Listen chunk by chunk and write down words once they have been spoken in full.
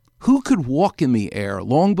Who could walk in the air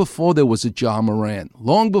long before there was a Ja Morant,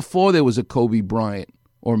 long before there was a Kobe Bryant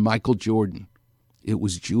or Michael Jordan? It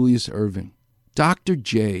was Julius Erving. Dr.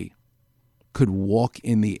 J could walk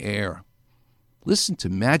in the air. Listen to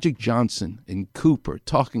Magic Johnson and Cooper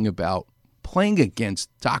talking about playing against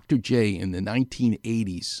Dr. J in the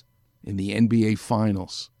 1980s in the NBA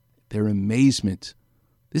Finals. Their amazement.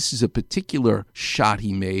 This is a particular shot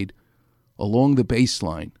he made along the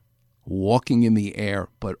baseline, walking in the air,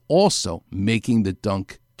 but also making the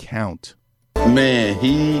dunk count. Man,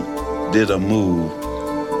 he did a move,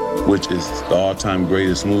 which is the all-time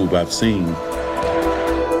greatest move I've seen.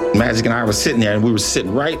 Magic and I were sitting there, and we were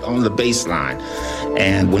sitting right on the baseline.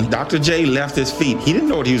 And when Dr. J left his feet, he didn't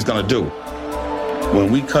know what he was going to do.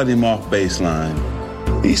 When we cut him off baseline,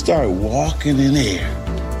 he started walking in air.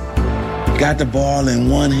 Got the ball in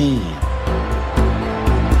one hand.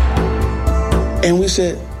 And we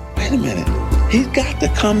said, wait a minute, he's got to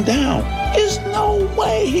come down. There's no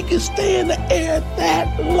way he can stay in the air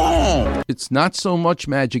that long. It's not so much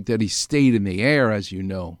Magic that he stayed in the air, as you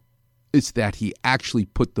know. It's that he actually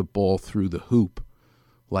put the ball through the hoop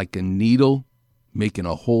like a needle making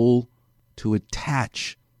a hole to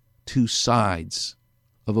attach two sides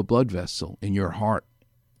of a blood vessel in your heart.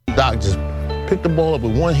 Doc just picked the ball up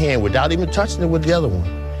with one hand without even touching it with the other one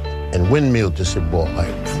and windmilled this ball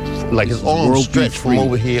like his arm stretched from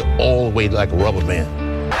over here all the way like a rubber band.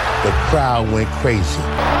 The crowd went crazy.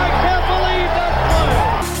 I can't believe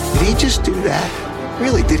that play. Did he just do that?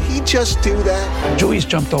 Really, did he just do that? Julius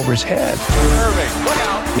jumped over his head. Erving, look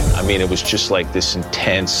out. I mean, it was just like this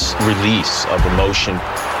intense release of emotion.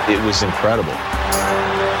 It was incredible.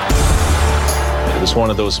 It was one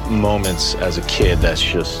of those moments as a kid that's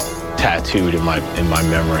just tattooed in my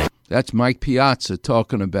memory. That's Mike Piazza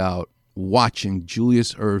talking about watching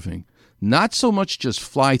Julius Erving not so much just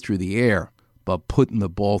fly through the air, but putting the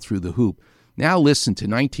ball through the hoop. Now listen to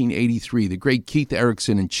 1983, the great Keith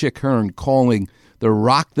Erickson and Chick Hearn calling the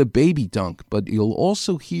Rock the Baby dunk. But you'll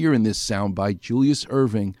also hear in this soundbite Julius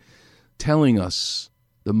Erving telling us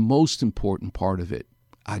the most important part of it.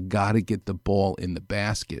 I got to get the ball in the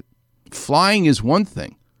basket. Flying is one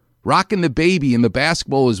thing. Rocking the baby in the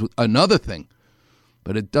basketball is another thing.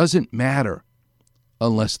 But it doesn't matter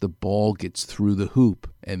unless the ball gets through the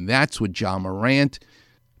hoop. And that's what Ja Morant,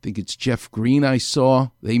 I think it's Jeff Green I saw,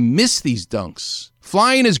 they miss these dunks.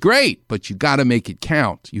 Flying is great, but you got to make it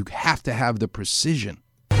count. You have to have the precision.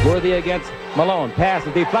 Worthy against Malone. Pass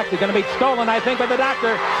is deflected, going to be stolen, I think, by the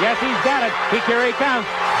doctor. Yes, he's got it. Here he comes.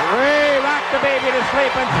 Ray rocked the baby to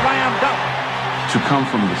sleep and slam dunk. To come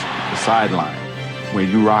from the sideline, where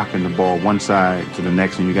you rocking the ball one side to the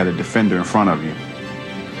next, and you got a defender in front of you,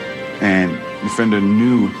 and the defender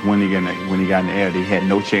knew when he got in the air that he had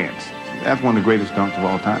no chance. That's one of the greatest dunks of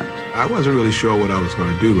all time. I wasn't really sure what I was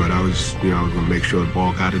going to do, but I was going to make sure the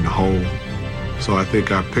ball got in the hole. So I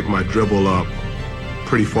think I picked my dribble up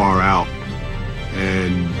pretty far out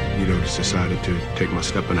and, just decided to take my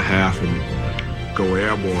step and a half and go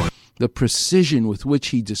airborne. The precision with which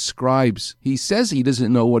he describes, he says he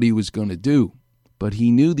doesn't know what he was going to do, but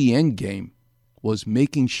he knew the end game was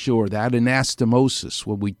making sure that anastomosis,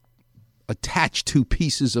 where we attach two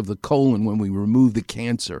pieces of the colon when we remove the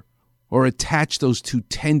cancer, or attach those two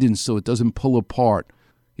tendons so it doesn't pull apart.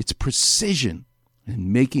 It's precision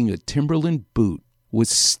in making a Timberland boot with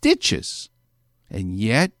stitches, and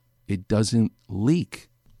yet it doesn't leak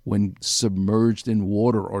when submerged in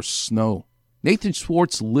water or snow. Nathan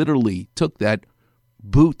Schwartz literally took that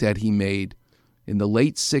boot that he made in the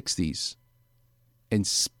late 60s and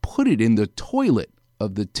put it in the toilet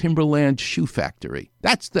of the Timberland shoe factory.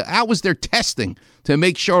 That was their testing to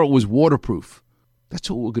make sure it was waterproof. That's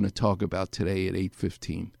what we're going to talk about today at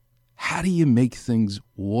 8:15. How do you make things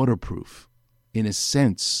waterproof? In a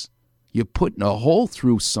sense, you're putting a hole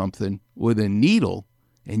through something with a needle,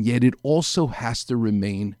 and yet it also has to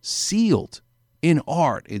remain sealed. In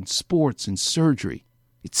art, in sports, in surgery,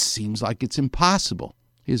 it seems like it's impossible.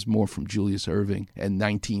 Here's more from Julius Erving and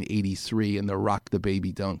 1983 and the Rock the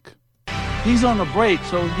Baby dunk. He's on a break,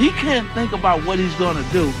 so he can't think about what he's going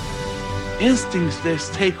to do. Instincts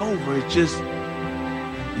just take over. It's just,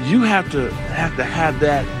 you have to have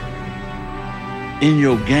that in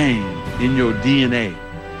your game, in your DNA,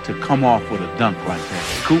 to come off with a dunk like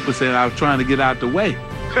that. Cooper said, I was trying to get out the way.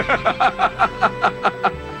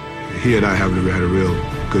 He and I haven't ever had a real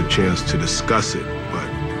good chance to discuss it, but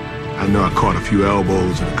I know I caught a few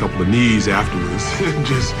elbows and a couple of knees afterwards,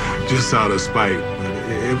 just out of spite. But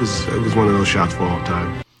it was one of those shots for all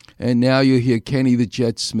time. And now you hear Kenny the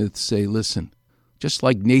Jet Smith say, listen, just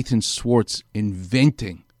like Nathan Schwartz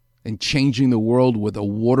inventing and changing the world with a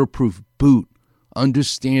waterproof boot,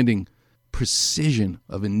 understanding precision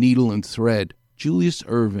of a needle and thread. Julius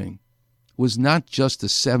Erving was not just a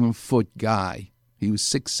 7-foot guy. He was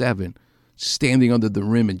 6'7", standing under the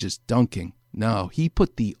rim and just dunking. No, he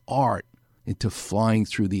put the art into flying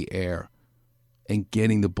through the air and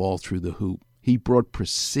getting the ball through the hoop. He brought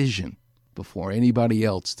precision before anybody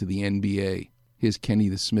else to the NBA. Here's Kenny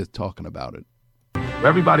the Smith talking about it.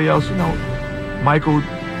 Everybody else, Michael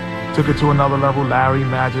took it to another level, Larry,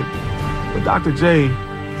 Magic. But Dr. J,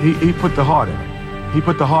 he put the heart in it. He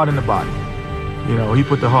put the heart in the body. He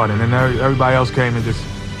put the heart in, and everybody else came and just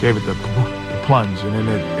gave it the plunge, and then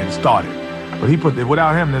it started. But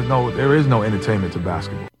without him, there is no entertainment to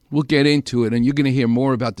basketball. We'll get into it, and you're going to hear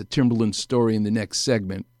more about the Timberland story in the next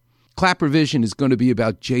segment. Clapper Vision is going to be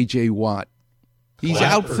about J.J. Watt. He's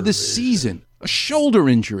out for the season, a shoulder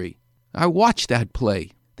injury. I watched that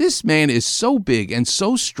play. This man is so big and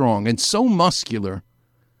so strong and so muscular.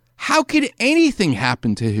 How could anything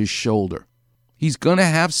happen to his shoulder? He's going to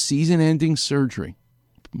have season-ending surgery,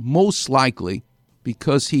 most likely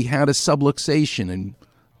because he had a subluxation,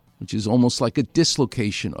 which is almost like a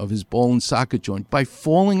dislocation of his ball and socket joint, by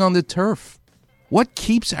falling on the turf. What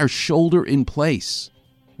keeps our shoulder in place?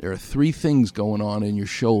 There are 3 things going on in your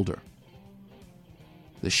shoulder: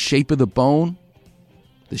 the shape of the bone,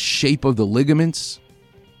 the shape of the ligaments,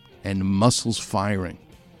 and muscles firing.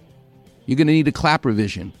 You're going to need a Clapper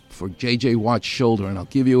Vision for J.J. Watt's shoulder, and I'll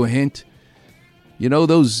give you a hint. You know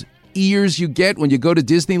those ears you get when you go to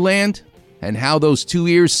Disneyland, and how those 2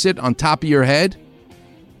 ears sit on top of your head?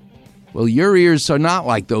 Well, your ears are not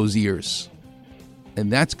like those ears.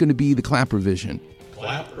 And that's going to be the Clapper Vision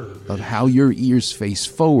of how your ears face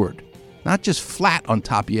forward. Not just flat on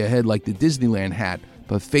top of your head like the Disneyland hat,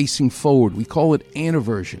 but facing forward. We call it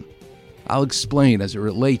anaversion. I'll explain as it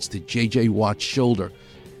relates to J.J. Watt's shoulder.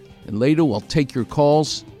 And later we'll take your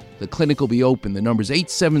calls. The clinic will be open. The number's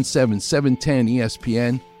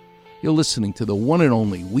 877-710-ESPN. You're listening to the one and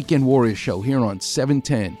only Weekend Warrior Show here on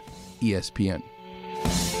 710 ESPN.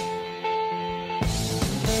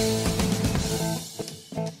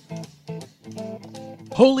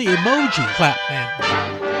 Holy emoji,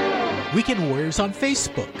 Clapman. Weekend Warriors on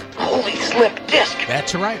Facebook. Holy slip disc.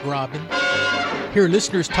 That's right, Robin. Hear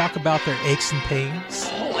listeners talk about their aches and pains.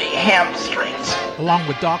 Holy hamstrings. Along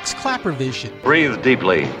with Doc's Clapper Vision. Breathe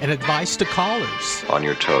deeply. And advice to callers. On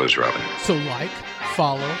your toes, Robin. So like,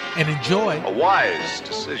 follow, and enjoy a wise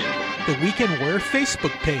decision. The Weekend Warrior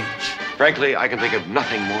Facebook page. Frankly, I can think of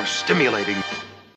nothing more stimulating.